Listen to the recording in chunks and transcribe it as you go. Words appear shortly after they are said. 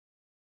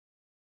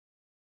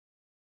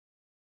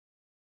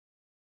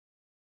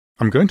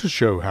I'm going to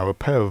show how a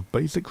pair of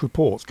basic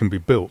reports can be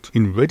built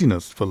in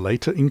readiness for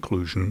later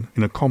inclusion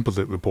in a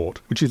composite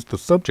report, which is the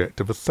subject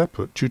of a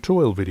separate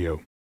tutorial video.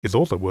 It's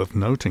also worth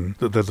noting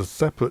that there's a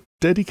separate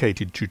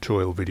dedicated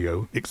tutorial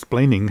video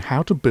explaining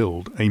how to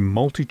build a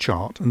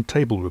multi-chart and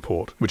table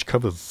report, which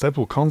covers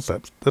several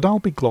concepts that I'll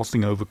be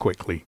glossing over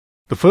quickly.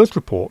 The first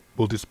report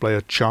will display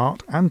a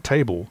chart and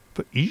table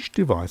for each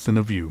device in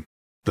a view.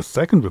 The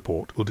second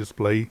report will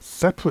display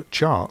separate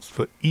charts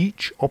for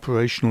each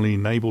operationally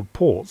enabled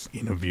ports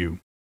in a view.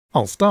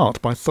 I'll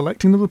start by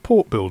selecting the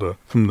report builder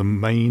from the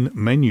main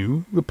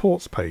menu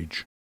Reports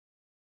page.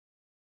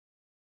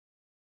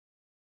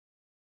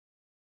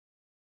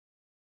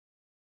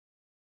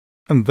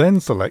 And then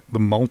select the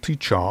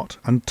multi-chart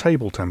and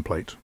table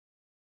template.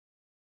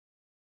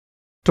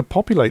 To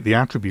populate the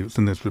attributes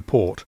in this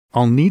report,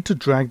 I'll need to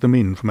drag them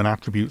in from an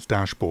attributes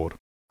dashboard.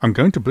 I'm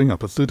going to bring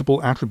up a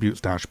suitable attributes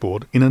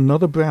dashboard in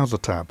another browser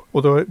tab,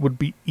 although it would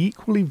be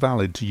equally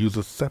valid to use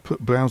a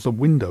separate browser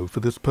window for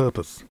this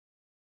purpose.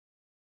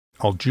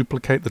 I'll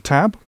duplicate the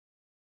tab,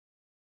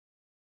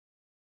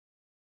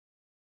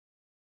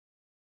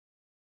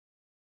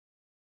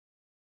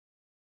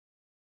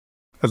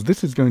 as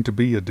this is going to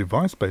be a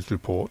device-based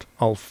report,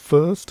 I'll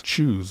first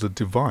choose a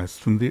device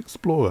from the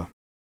Explorer.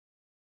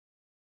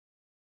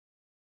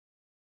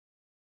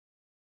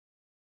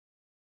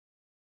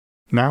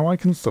 Now I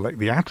can select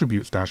the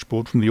Attributes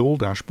dashboard from the All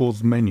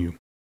Dashboards menu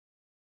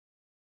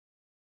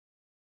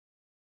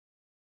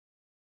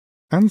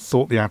and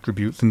sort the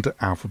attributes into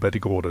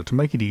alphabetic order to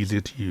make it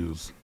easier to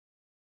use.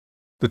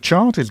 The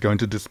chart is going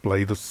to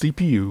display the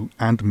CPU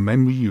and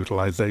memory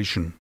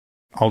utilization.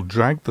 I'll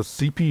drag the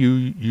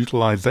CPU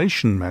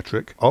utilization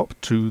metric up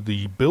to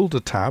the Builder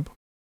tab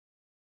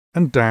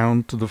and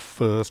down to the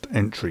first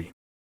entry.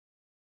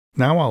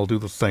 Now I'll do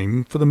the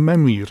same for the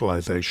memory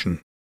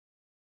utilization.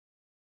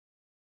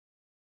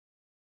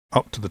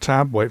 Up to the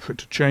tab, wait for it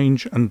to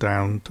change, and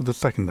down to the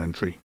second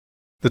entry.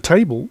 The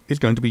table is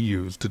going to be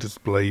used to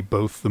display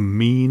both the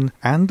mean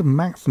and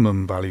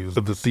maximum values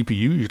of the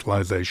CPU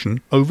utilization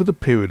over the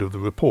period of the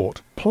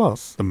report,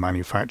 plus the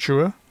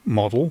manufacturer,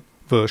 model,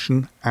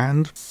 version,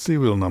 and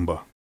serial number.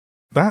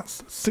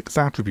 That's 6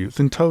 attributes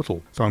in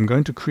total, so I'm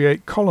going to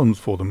create columns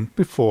for them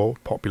before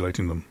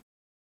populating them.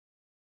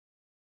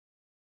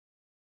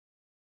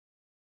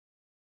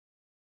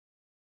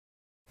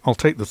 I'll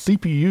take the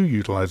CPU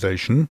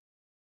utilization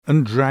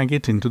and drag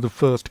it into the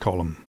first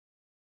column.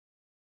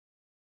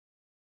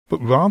 But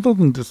rather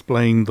than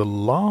displaying the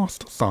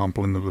last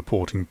sample in the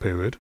reporting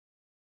period,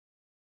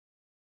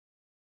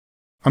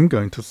 I'm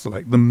going to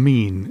select the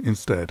mean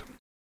instead.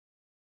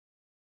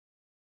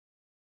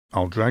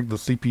 I'll drag the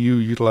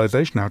CPU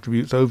utilization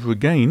attributes over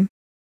again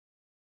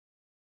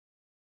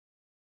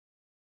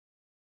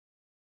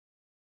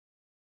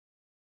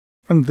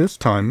and this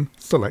time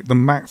select the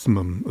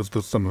maximum as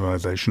the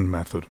summarization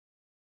method.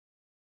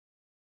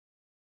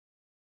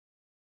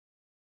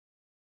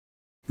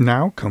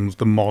 Now comes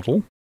the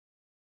model,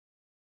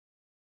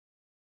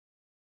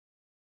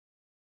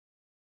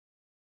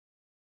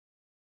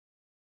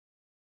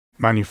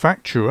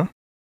 manufacturer,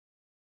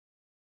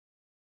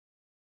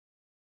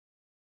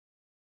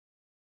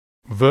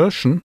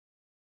 version,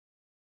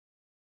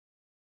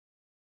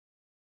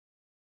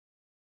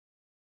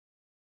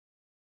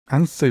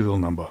 and serial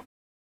number.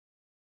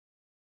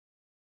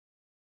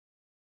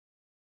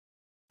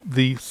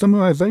 The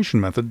summarization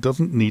method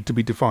doesn't need to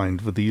be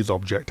defined for these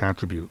object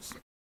attributes.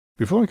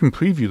 Before I can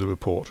preview the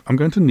report, I'm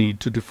going to need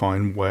to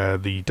define where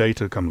the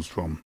data comes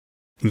from.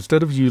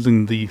 Instead of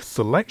using the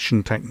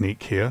selection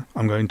technique here,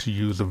 I'm going to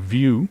use a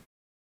view.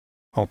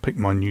 I'll pick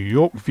my New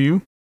York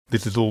view.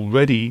 This is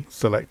already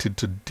selected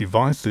to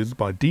devices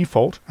by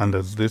default, and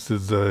as this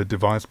is a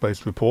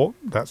device-based report,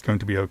 that's going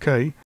to be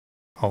okay.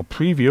 I'll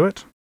preview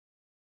it.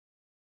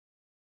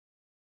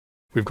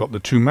 We've got the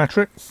 2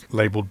 metrics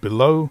labeled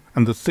below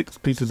and the 6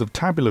 pieces of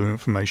tabular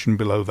information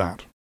below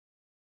that.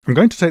 I'm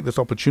going to take this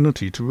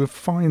opportunity to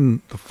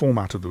refine the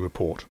format of the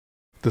report.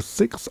 The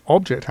 6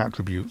 object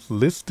attributes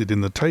listed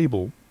in the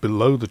table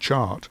below the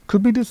chart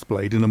could be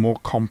displayed in a more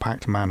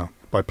compact manner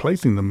by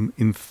placing them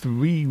in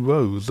 3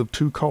 rows of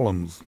 2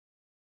 columns.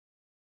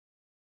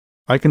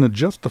 I can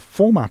adjust the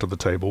format of the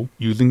table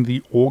using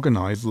the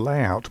Organize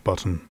Layout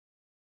button.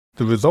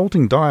 The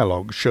resulting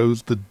dialog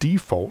shows the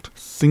default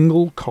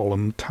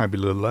single-column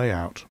tabular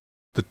layout.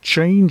 The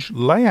Change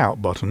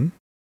Layout button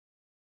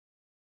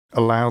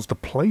allows the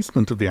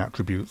placement of the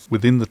attributes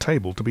within the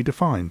table to be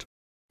defined.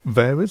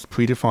 Various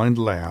predefined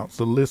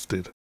layouts are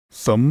listed,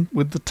 some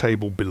with the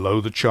table below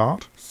the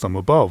chart, some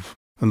above,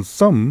 and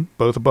some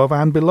both above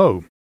and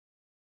below.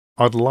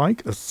 I'd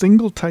like a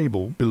single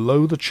table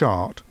below the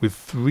chart with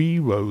 3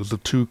 rows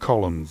of 2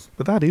 columns,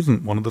 but that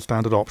isn't one of the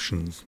standard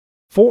options.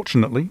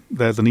 Fortunately,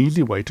 there's an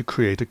easy way to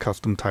create a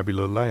custom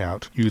tabular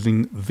layout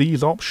using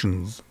these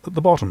options at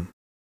the bottom.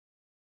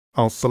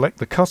 I'll select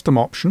the custom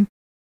option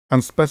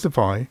and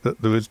specify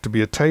that there is to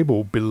be a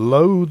table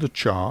below the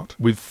chart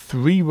with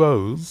 3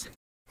 rows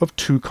of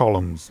 2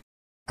 columns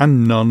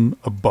and none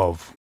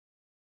above.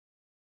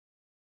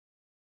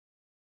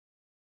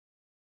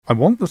 I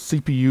want the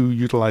CPU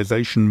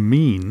utilization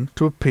mean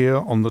to appear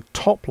on the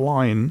top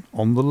line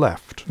on the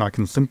left, and I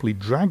can simply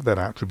drag that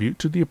attribute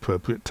to the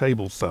appropriate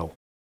table cell.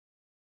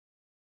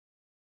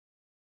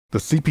 The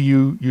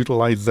CPU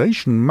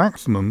utilization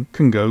maximum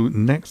can go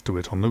next to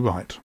it on the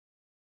right.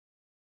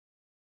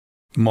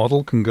 The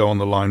model can go on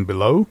the line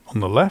below,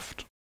 on the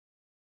left,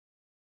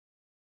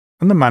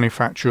 and the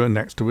manufacturer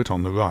next to it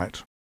on the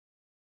right.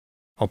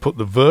 I'll put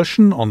the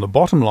version on the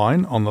bottom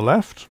line on the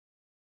left,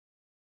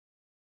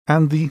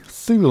 and the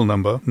serial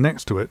number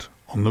next to it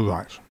on the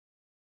right.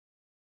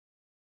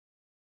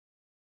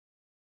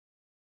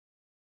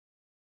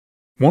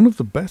 One of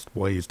the best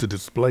ways to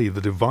display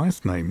the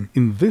device name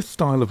in this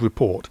style of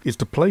report is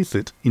to place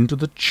it into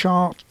the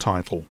chart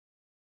title,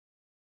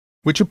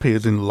 which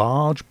appears in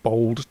large,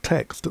 bold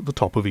text at the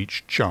top of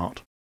each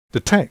chart. The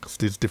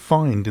text is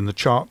defined in the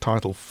chart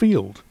title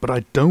field, but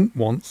I don't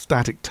want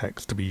static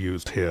text to be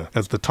used here,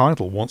 as the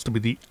title wants to be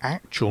the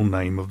actual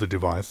name of the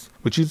device,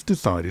 which is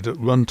decided at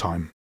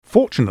runtime.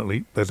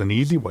 Fortunately, there's an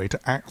easy way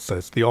to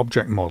access the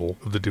object model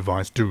of the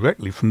device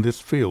directly from this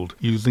field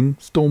using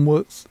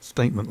Stormworth's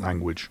statement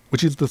language,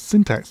 which is the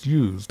syntax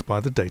used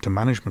by the data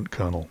management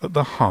kernel at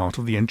the heart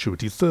of the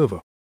Entity server.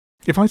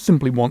 If I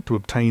simply want to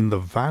obtain the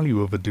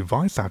value of a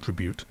device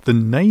attribute, the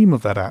name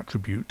of that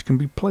attribute can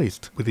be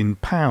placed within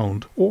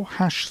pound or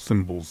hash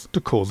symbols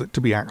to cause it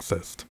to be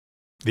accessed.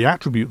 The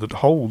attribute that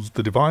holds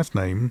the device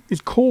name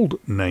is called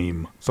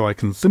name, so I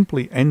can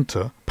simply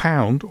enter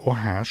pound or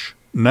hash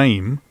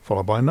name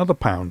followed by another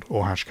pound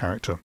or hash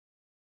character.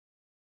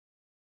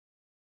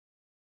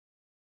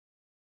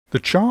 The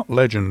chart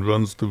legend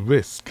runs the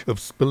risk of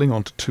spilling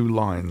onto two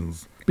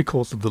lines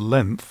because of the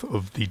length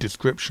of the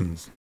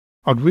descriptions.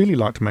 I'd really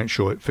like to make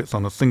sure it fits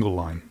on a single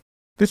line.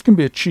 This can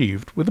be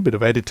achieved with a bit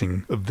of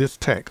editing of this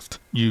text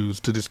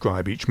used to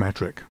describe each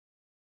metric.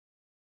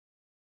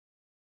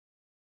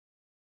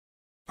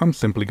 I'm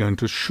simply going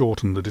to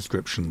shorten the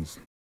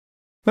descriptions.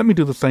 Let me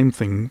do the same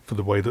thing for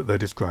the way that they're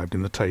described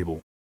in the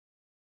table.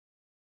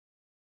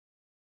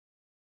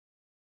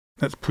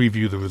 Let's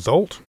preview the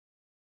result.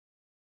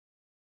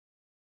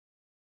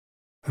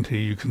 And here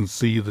you can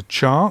see the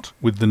chart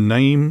with the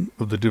name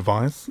of the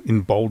device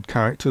in bold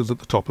characters at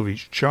the top of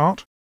each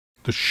chart,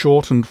 the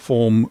shortened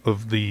form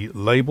of the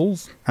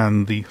labels,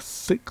 and the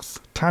 6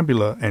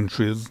 tabular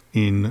entries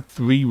in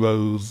 3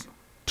 rows,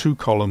 2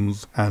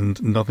 columns,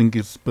 and nothing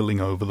is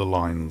spilling over the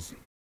lines.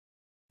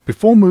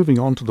 Before moving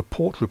on to the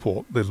port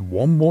report, there's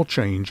one more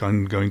change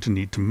I'm going to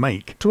need to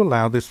make to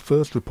allow this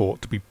first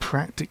report to be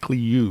practically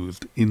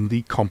used in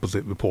the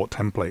Composite report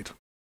template.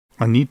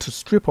 I need to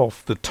strip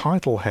off the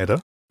title header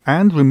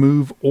and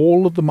remove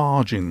all of the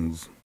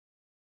margins.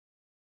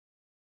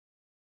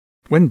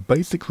 When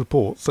basic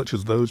reports such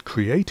as those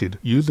created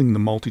using the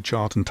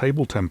multi-chart and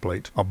table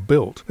template are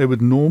built, they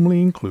would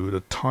normally include a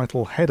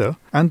title header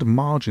and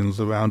margins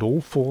around all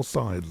 4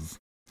 sides.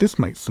 This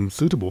makes them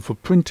suitable for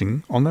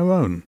printing on their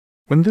own.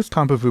 When this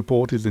type of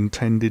report is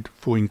intended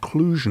for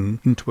inclusion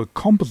into a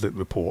composite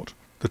report,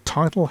 the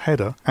title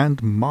header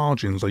and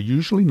margins are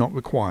usually not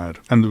required,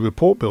 and the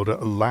report builder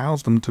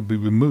allows them to be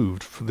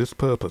removed for this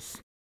purpose.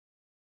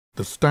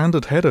 The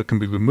standard header can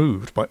be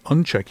removed by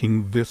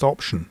unchecking this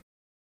option,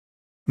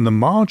 and the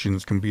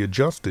margins can be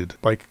adjusted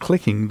by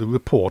clicking the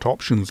Report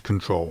Options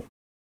control.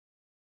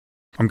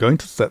 I'm going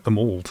to set them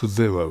all to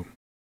 0.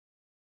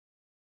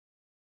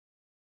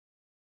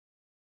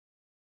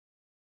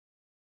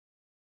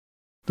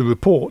 The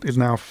report is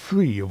now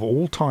free of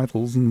all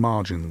titles and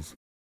margins.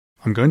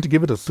 I'm going to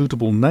give it a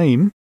suitable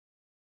name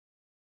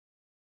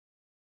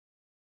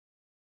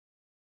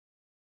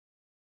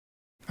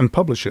and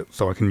publish it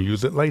so I can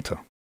use it later.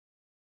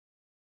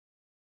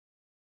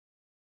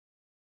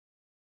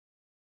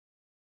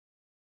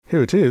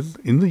 Here it is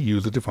in the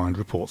User-Defined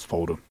Reports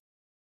folder.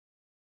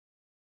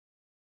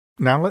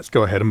 Now let's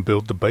go ahead and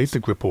build the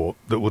basic report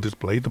that will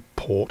display the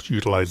port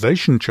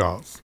utilization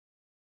charts.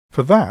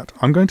 For that,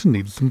 I'm going to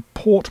need some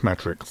port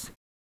metrics.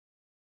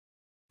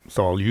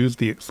 So I'll use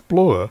the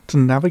Explorer to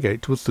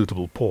navigate to a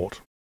suitable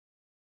port.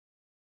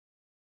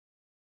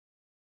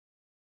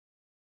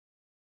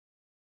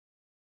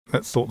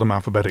 Let's sort them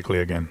alphabetically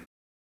again.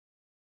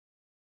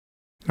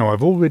 Now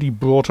I've already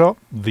brought up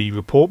the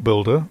Report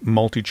Builder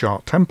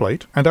multi-chart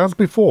template, and as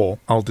before,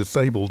 I'll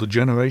disable the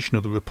generation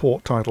of the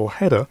report title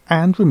header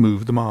and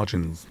remove the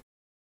margins.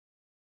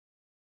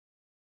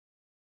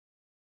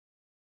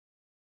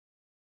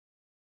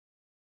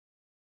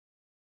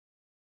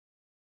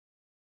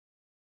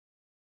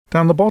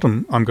 Down the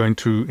bottom, I'm going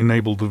to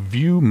enable the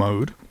View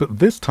mode, but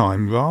this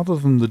time, rather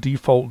than the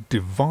default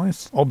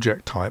device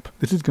object type,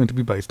 this is going to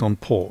be based on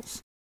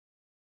ports.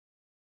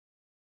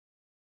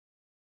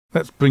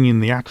 Let's bring in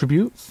the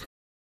attributes.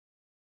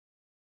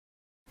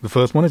 The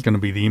first one is going to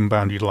be the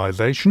inbound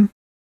utilization.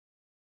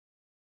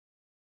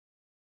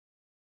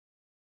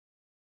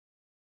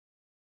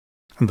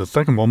 And the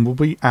second one will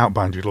be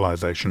outbound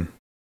utilization.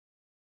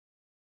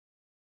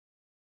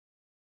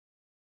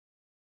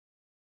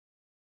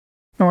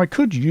 Now I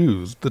could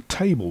use the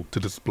table to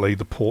display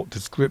the port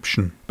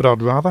description, but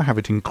I'd rather have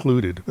it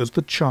included as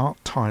the chart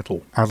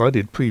title, as I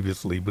did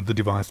previously with the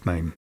device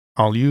name.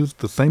 I'll use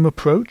the same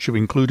approach of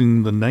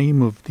including the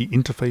name of the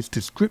interface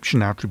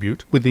description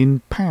attribute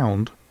within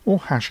pound or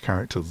hash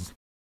characters.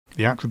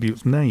 The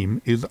attribute's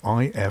name is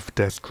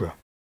ifdescra.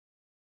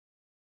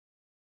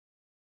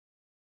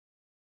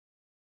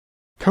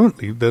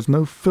 Currently there's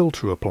no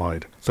filter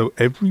applied, so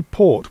every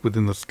port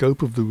within the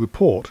scope of the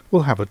report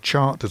will have a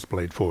chart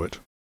displayed for it.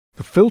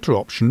 The filter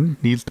option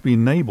needs to be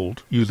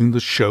enabled using the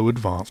Show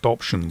Advanced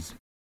options.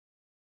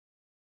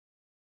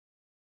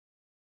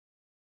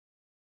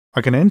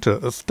 I can enter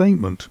a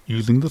statement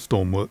using the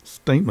Stormworks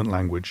statement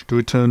language to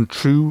return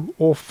true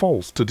or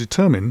false to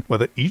determine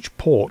whether each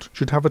port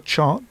should have a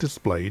chart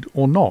displayed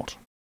or not.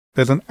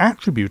 There's an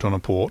attribute on a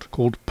port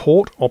called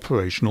Port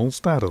Operational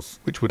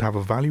Status, which would have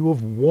a value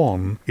of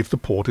 1 if the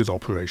port is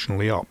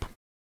operationally up.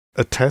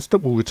 A test that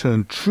will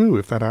return true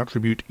if that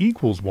attribute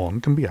equals 1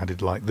 can be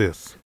added like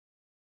this.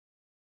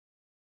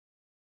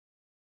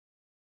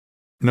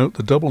 Note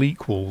the double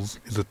equals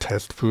is a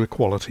test for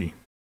equality.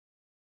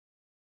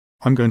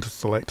 I'm going to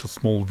select a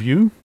small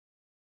view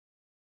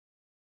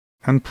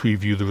and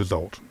preview the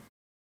result.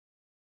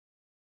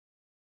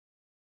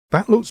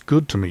 That looks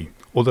good to me,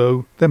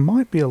 although there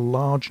might be a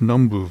large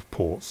number of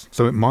ports,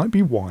 so it might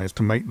be wise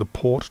to make the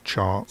port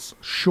charts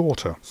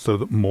shorter so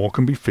that more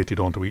can be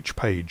fitted onto each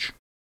page.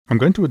 I'm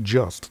going to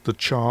adjust the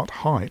chart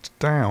height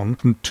down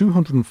from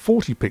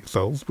 240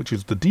 pixels, which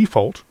is the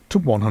default, to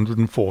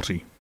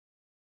 140.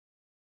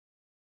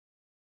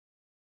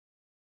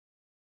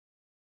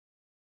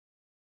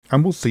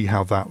 And we'll see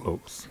how that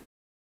looks.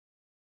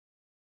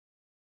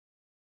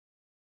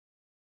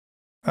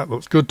 That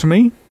looks good to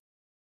me.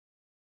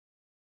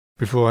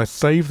 Before I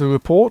save the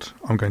report,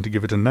 I'm going to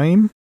give it a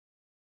name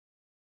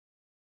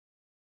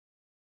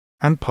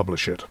and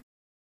publish it.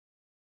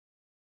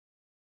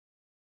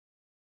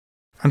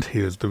 And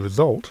here's the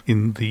result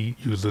in the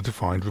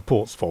User-Defined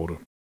Reports folder.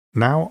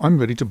 Now I'm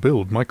ready to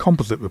build my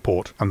composite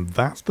report, and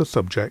that's the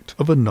subject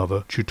of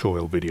another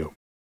tutorial video.